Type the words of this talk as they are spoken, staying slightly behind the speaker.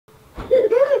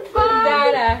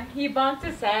he bumped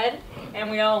his head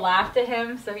and we all laughed at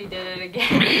him, so he did it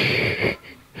again.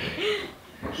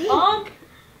 Bonk!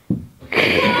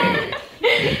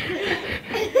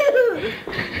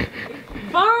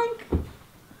 Bonk!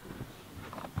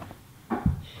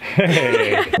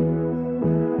 Hey.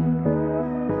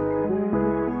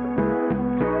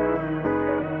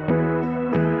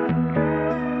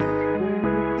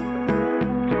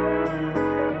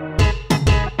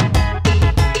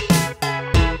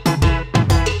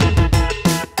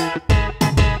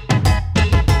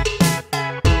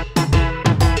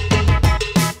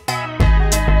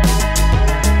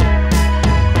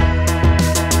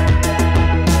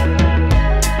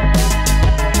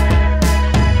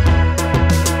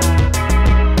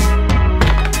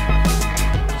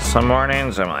 Some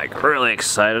mornings I'm like really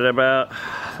excited about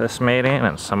this meeting,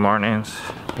 and some mornings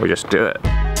we just do it.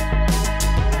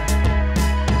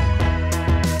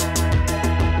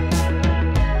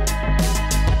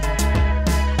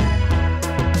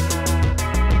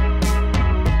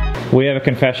 We have a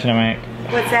confession to make.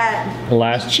 What's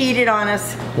that? You cheated on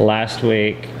us. Last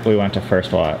week we went to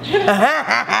First Watch.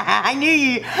 I knew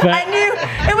you. I knew.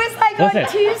 It was like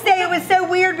on Tuesday. It was so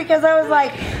weird because I was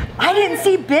like, I didn't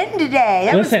see Ben today.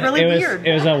 That was really weird.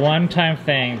 It was a one-time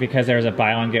thing because there was a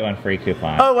buy one get one free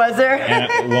coupon. Oh, was there? And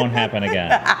it won't happen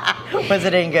again. Was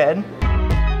it any good?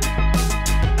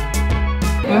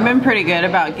 We've been pretty good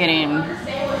about getting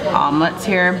omelets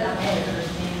here,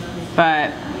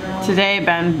 but today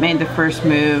Ben made the first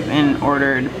move and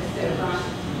ordered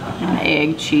an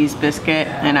egg cheese biscuit,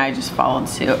 and I just followed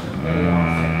suit.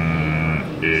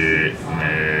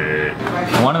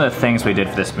 One of the things we did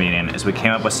for this meeting is we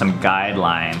came up with some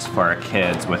guidelines for our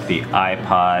kids with the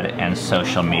iPod and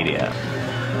social media.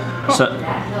 So,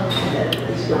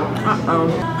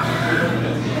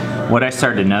 what I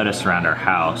started to notice around our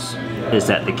house is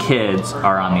that the kids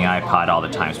are on the iPod all the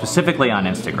time, specifically on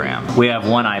Instagram. We have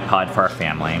one iPod for our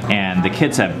family, and the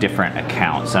kids have different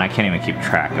accounts, and I can't even keep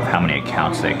track of how many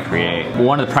accounts they create.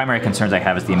 One of the primary concerns I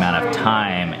have is the amount of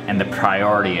time and the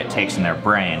priority it takes in their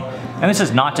brain. And this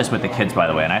is not just with the kids, by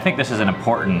the way, and I think this is an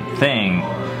important thing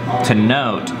to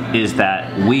note, is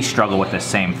that we struggle with the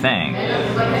same thing.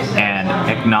 And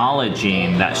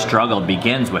acknowledging that struggle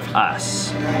begins with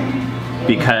us.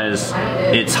 Because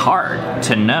it's hard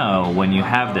to know when you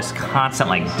have this constant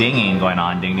like dinging going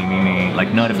on, ding ding ding ding,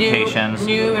 like notifications.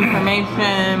 New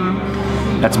information.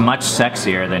 That's much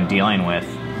sexier than dealing with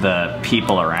the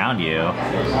people around you.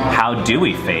 How do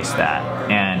we face that?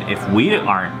 And if we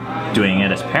aren't doing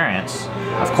it as parents,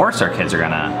 of course our kids are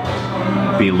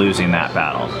gonna be losing that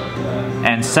battle.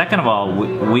 And second of all,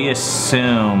 we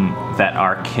assume that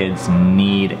our kids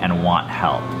need and want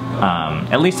help.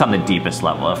 At least on the deepest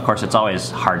level. Of course, it's always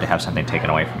hard to have something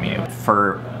taken away from you.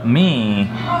 For me,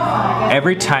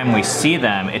 every time we see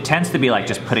them, it tends to be like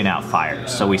just putting out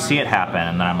fires. So we see it happen,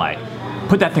 and then I'm like,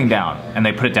 put that thing down. And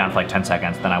they put it down for like 10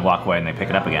 seconds, then I walk away and they pick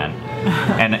it up again.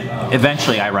 And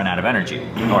eventually I run out of energy.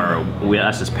 Or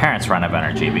us as parents run out of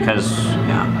energy, because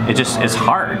it's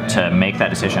hard to make that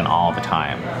decision all the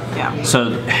time. Yeah.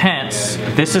 So hence,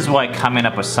 this is why coming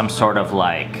up with some sort of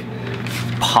like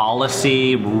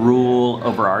policy, rule,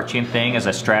 overarching thing is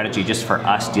a strategy just for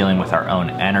us dealing with our own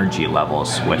energy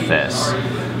levels with this.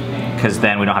 Because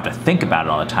then we don't have to think about it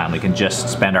all the time. We can just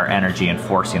spend our energy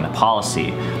enforcing the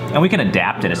policy, and we can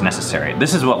adapt it as necessary.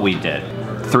 This is what we did.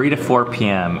 3 to 4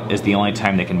 p.m. is the only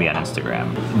time they can be on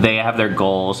Instagram. They have their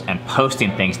goals, and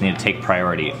posting things need to take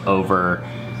priority over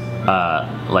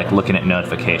like looking at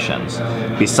notifications.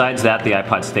 Besides that, the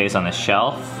iPod stays on the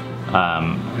shelf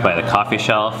by the coffee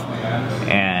shelf,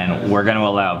 and we're going to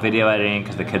allow video editing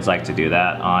because the kids like to do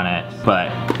that on it,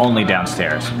 but only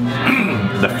downstairs.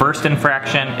 The first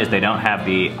infraction is they don't have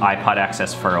the iPod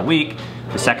access for a week.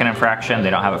 The second infraction, they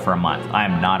don't have it for a month. I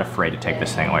am not afraid to take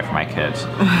this thing away from my kids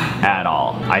at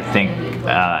all. I think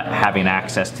having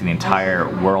access to the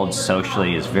entire world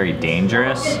socially is very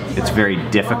dangerous. It's very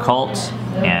difficult,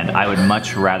 and I would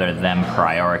much rather them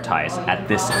prioritize at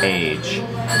this age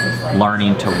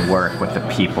learning to work with the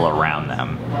people around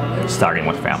them, starting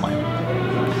with family.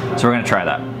 So we're gonna try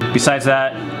that. Besides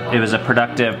that, it was a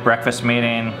productive breakfast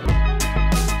meeting.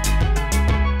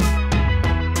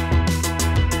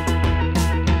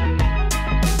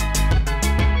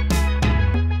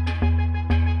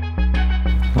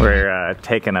 We're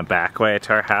taking a back way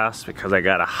to our house because I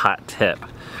got a hot tip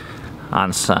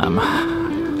on some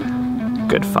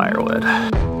good firewood.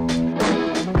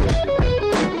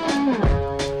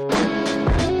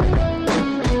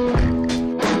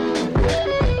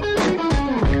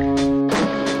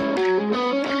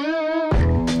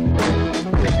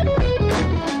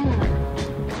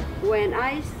 when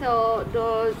I saw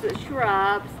those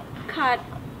shrubs cut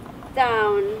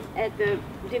down at the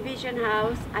division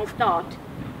house, I thought,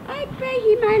 I bet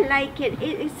he might like it.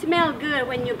 It smells good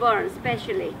when you burn,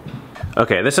 especially.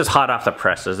 Okay, this is hot off the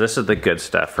presses. This is the good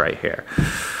stuff right here.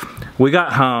 We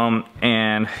got home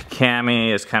and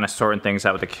Cammie is kind of sorting things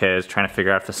out with the kids, trying to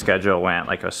figure out if the schedule went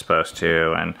like it was supposed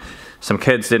to, and some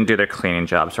kids didn't do their cleaning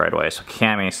jobs right away. So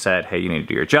Cammie said, hey, you need to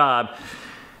do your job.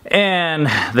 And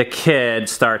the kid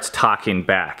starts talking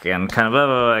back and kind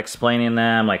of explaining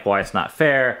them like why it's not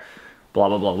fair, blah,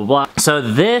 blah, blah, blah, blah. So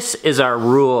this is our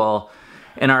rule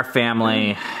in our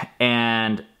family,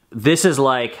 and this is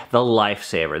like the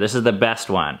lifesaver. This is the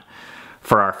best one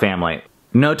for our family.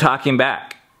 No talking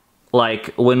back.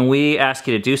 Like when we ask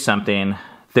you to do something,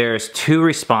 there's two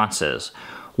responses.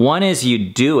 One is you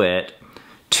do it.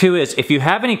 Two is if you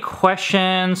have any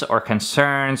questions or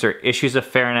concerns or issues of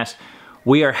fairness,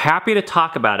 we are happy to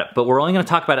talk about it, but we're only gonna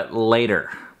talk about it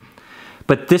later.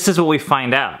 But this is what we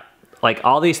find out. Like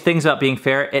all these things about being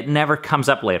fair, it never comes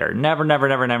up later. Never, never,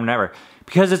 never, never, never.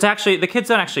 Because it's actually, the kids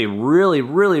don't actually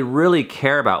really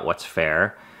care about what's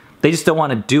fair. They just don't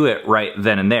wanna do it right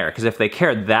then and there. Because if they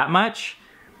cared that much,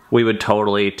 we would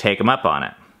totally take them up on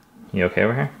it. You okay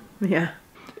over here? Yeah.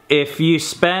 If you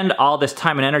spend all this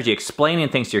time and energy explaining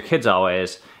things to your kids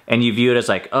always, and you view it as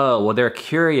like, oh, well, they're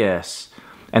curious,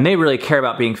 and they really care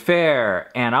about being fair,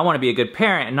 and I want to be a good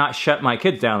parent and not shut my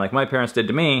kids down like my parents did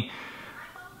to me,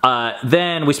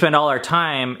 then we spend all our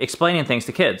time explaining things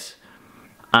to kids.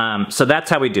 So that's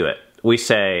how we do it. We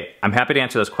say, I'm happy to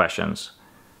answer those questions,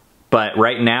 but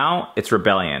right now, it's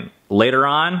rebellion. Later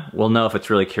on, we'll know if it's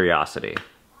really curiosity.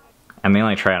 And they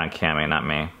only try it on Cammie, not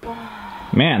me.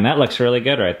 Man, that looks really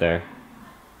good right there.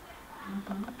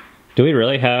 Do we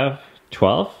really have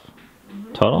 12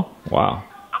 total? Wow.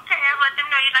 Okay, I'll let them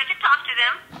know you'd like to talk to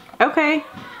them. Okay.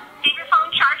 Keep your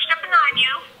phone charged up and on you.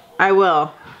 I will.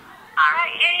 All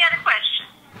right, any other questions?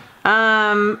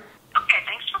 Okay,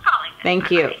 thanks for calling.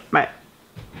 Thank you. Bye.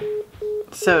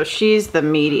 So she's the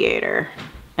mediator,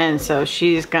 and so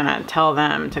she's gonna tell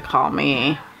them to call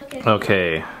me.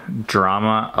 Okay,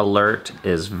 drama alert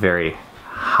is very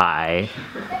high.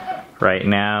 Right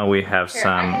now we have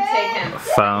some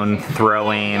phone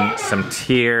throwing, some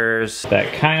tears,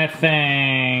 that kind of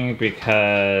thing,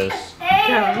 because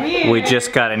we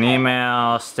just got an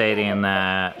email stating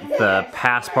that the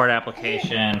passport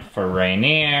application for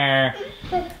Rainier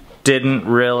didn't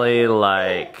really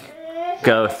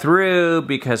go through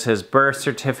because his birth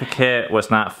certificate was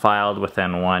not filed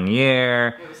within 1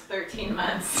 year. It was 13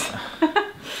 months.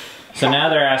 So now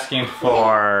they're asking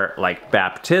for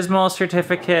baptismal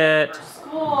certificate,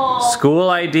 school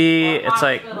ID, it's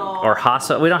like, or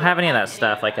hospital. We don't have any of that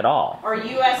stuff at all. Or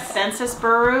U.S. Census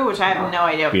Bureau, which I have no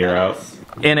idea what Bureau. that is.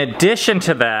 In addition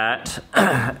to that,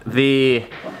 the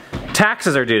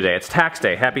taxes are due today. It's tax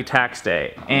day, happy tax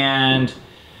day. And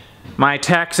my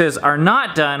taxes are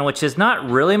not done, which is not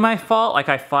really my fault.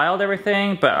 I filed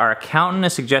everything, but our accountant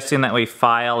is suggesting that we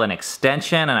file an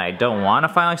extension, and I don't want to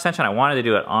file an extension. I wanted to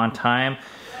do it on time.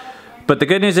 But the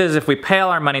good news is if we pay all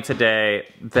our money today,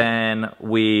 then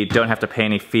we don't have to pay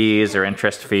any fees or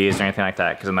interest fees or anything like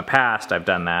that, because in the past I've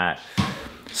done that.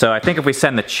 So I think if we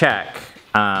send the check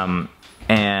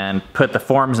and put the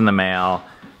forms in the mail,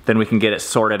 then we can get it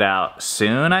sorted out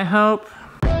soon, I hope.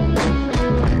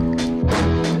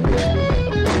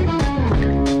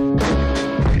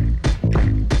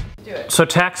 So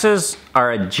taxes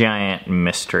are a giant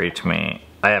mystery to me.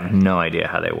 I have no idea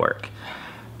how they work.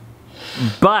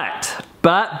 But,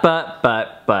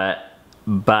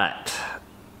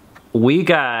 we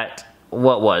got,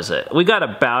 what was it? We got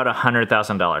about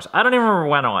 $100,000. I don't even remember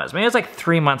when it was. Maybe it was like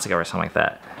 3 months ago or something like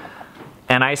that.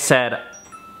 And I said,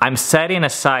 I'm setting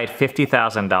aside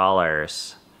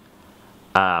 $50,000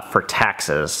 for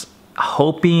taxes,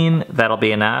 hoping that'll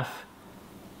be enough.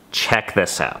 Check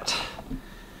this out.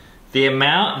 The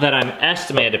amount that I'm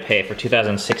estimated to pay for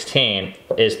 2016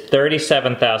 is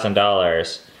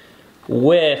 $37,000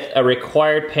 with a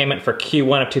required payment for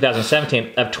Q1 of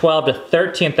 2017 of $12,000 to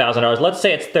 $13,000. Let's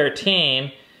say it's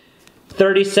 13.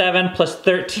 37 plus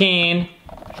 13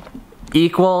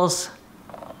 equals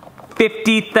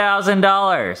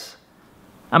 $50,000.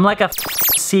 I'm like a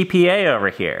CPA over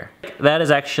here. That is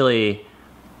actually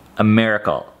a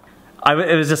miracle.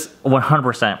 It was just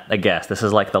 100% a guess. This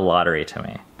is like the lottery to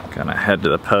me. Gonna head to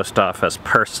the post office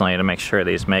personally to make sure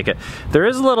these make it. There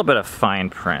is a little bit of fine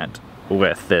print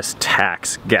with this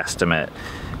tax guesstimate,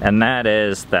 and that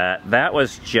is that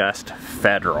was just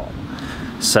federal.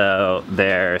 So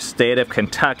their state of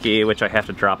Kentucky, which I have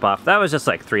to drop off, that was just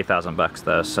like 3,000 bucks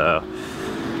though, so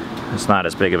it's not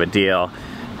as big of a deal.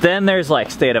 Then there's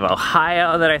like state of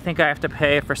Ohio that I think I have to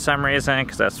pay for some reason,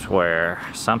 because that's where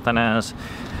something is.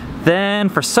 Then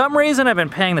for some reason I've been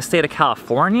paying the state of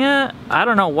California. I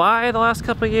don't know why the last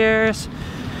couple of years.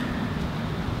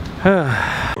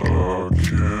 I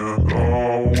can't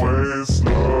always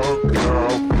look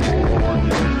out for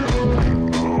you.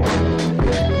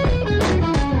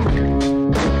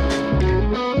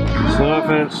 So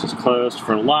office is closed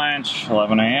for lunch,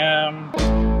 11 a.m.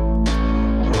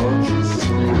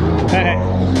 Hey.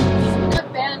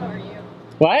 What Ben are you?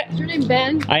 What? Is your name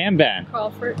Ben? I am Ben.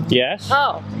 Crawford? Yes.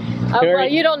 Oh. Well,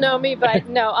 you don't know me, but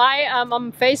no, I'm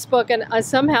on Facebook, and I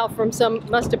somehow from some,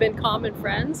 must have been common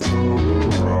friends.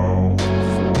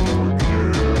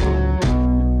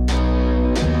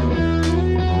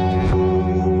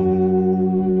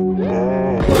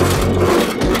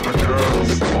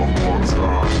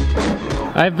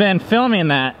 I've been filming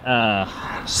that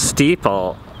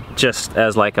steeple just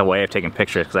as like a way of taking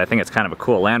pictures, because I think it's kind of a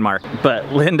cool landmark.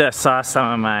 But Linda saw some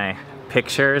of my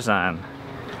pictures on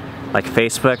like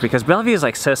Facebook, because Bellevue is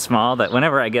like so small that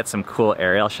whenever I get some cool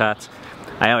aerial shots,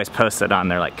 I always post it on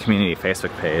their like community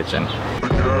Facebook page. And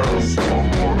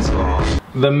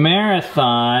the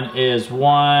marathon is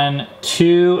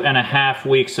 2.5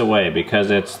 weeks away,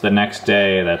 because it's the next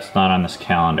day that's not on this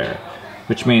calendar,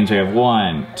 which means we have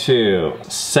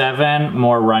 7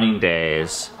 more running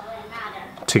days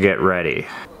to get ready.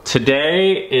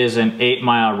 Today is an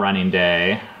 8-mile running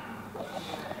day,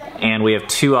 and we have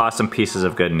 2 awesome pieces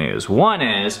of good news. One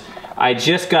is, I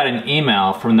just got an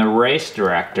email from the race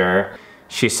director.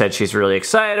 She said she's really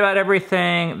excited about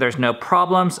everything, there's no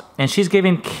problems, and she's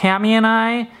giving Cammie and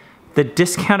I the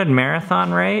discounted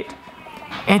marathon rate,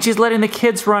 and she's letting the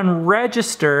kids run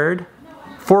registered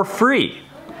for free.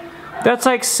 That's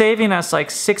like saving us like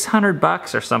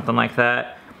 $600 or something like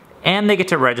that. And they get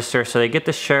to register, so they get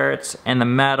the shirts and the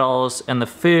medals and the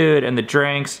food and the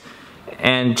drinks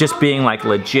and just being like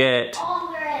legit.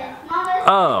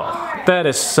 Oh, that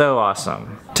is so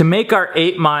awesome. To make our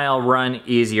 8-mile run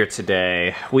easier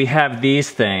today, we have these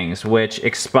things which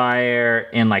expire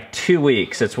in like 2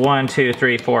 weeks. It's 1, 2,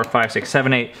 3, 4, 5, 6,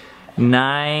 7, 8,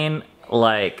 9.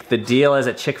 Like the deal is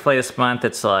at Chickfila this month,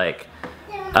 it's like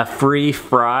a free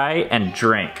fry and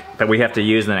drink that we have to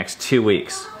use in the next 2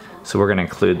 weeks. So we're gonna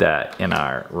include that in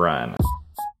our run.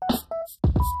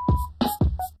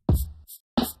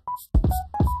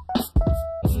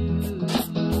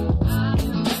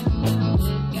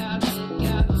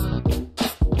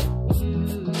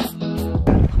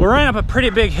 We're running up a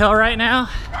pretty big hill right now,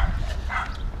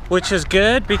 which is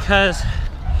good because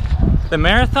the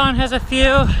marathon has a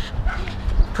few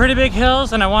pretty big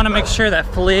hills, and I want to make sure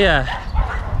that Filia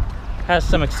has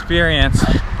some experience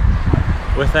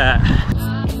with that.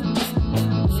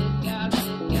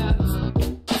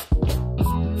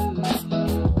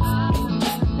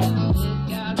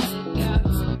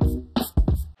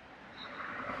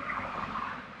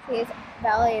 See, its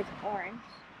belly is orange.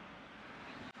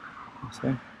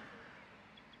 See?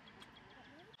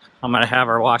 I'm gonna have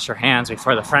her wash her hands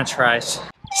before the French fries.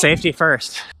 Safety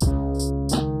first.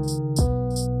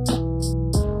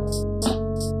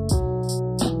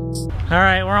 All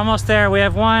right, we're almost there. We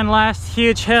have one last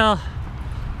huge hill.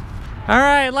 All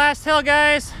right, last hill,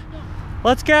 guys.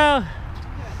 Let's go.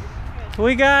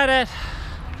 We got it.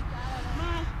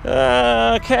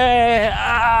 Okay.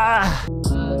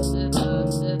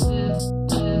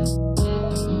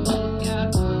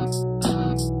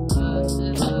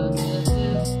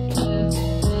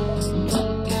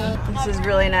 This is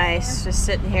really nice. Just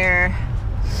sitting here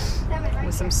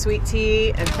with some sweet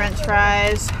tea and French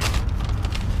fries.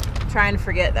 Trying to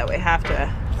forget that we have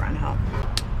to run home.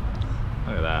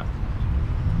 Look at that.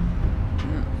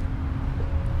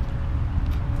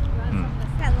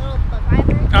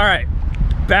 All right,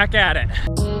 back at it.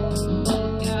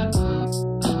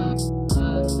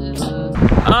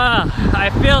 I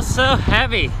feel so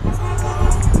heavy.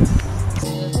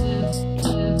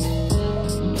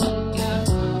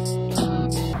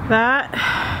 That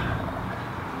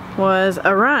was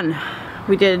a run.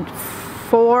 We did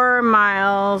 4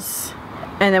 miles,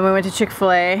 and then we went to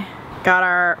Chick-fil-A, got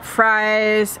our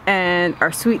fries and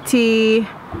our sweet tea,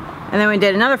 and then we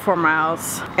did another 4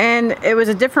 miles. And it was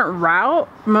a different route,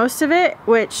 most of it,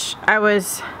 which I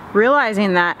was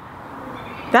realizing that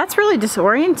that's really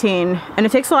disorienting, and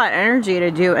it takes a lot of energy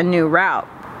to do a new route.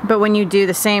 But when you do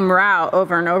the same route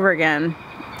over and over again,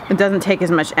 it doesn't take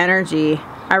as much energy.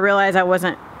 I realized I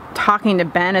wasn't talking to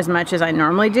Ben as much as I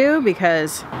normally do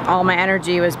because all my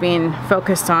energy was being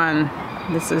focused on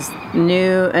this is a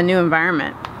new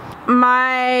environment.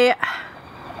 My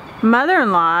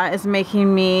mother-in-law is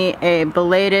making me a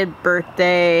belated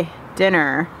birthday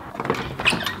dinner.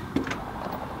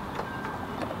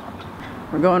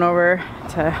 We're going over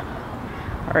to,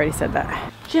 I already said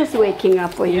that. Just waking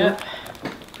up for you.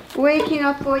 Waking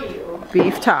up for you.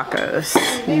 Beef tacos.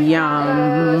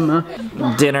 Yum.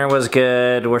 Dinner was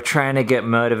good. We're trying to get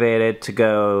motivated to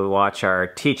go watch our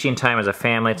teaching time as a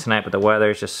family tonight, but the weather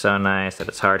is just so nice that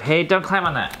it's hard. Hey, don't climb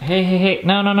on that. Hey, hey, hey.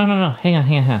 No, no, no, no, no. Hang on,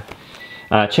 hang on, hang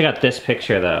on. Check out this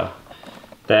picture though.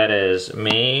 That is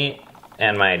me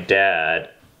and my dad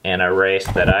in a race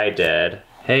that I did.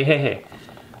 Hey, hey, hey.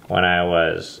 When I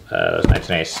was, it was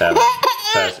 1987.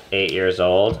 So I was 8 years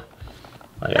old.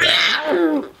 Look at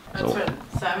that. That's when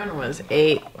 7 was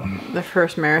 8. The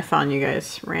first marathon you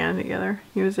guys ran together.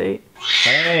 He was 8.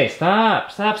 Hey,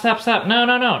 stop, stop, stop, stop. No,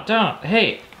 no, no, don't.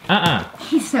 Hey,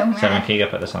 He's so mad. 7, can you go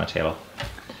put this on the table?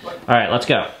 All right, let's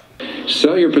go.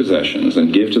 Sell your possessions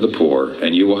and give to the poor,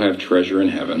 and you will have treasure in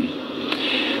heaven.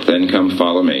 Then come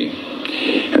follow me.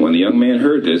 And when the young man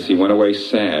heard this, he went away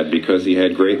sad because he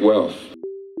had great wealth.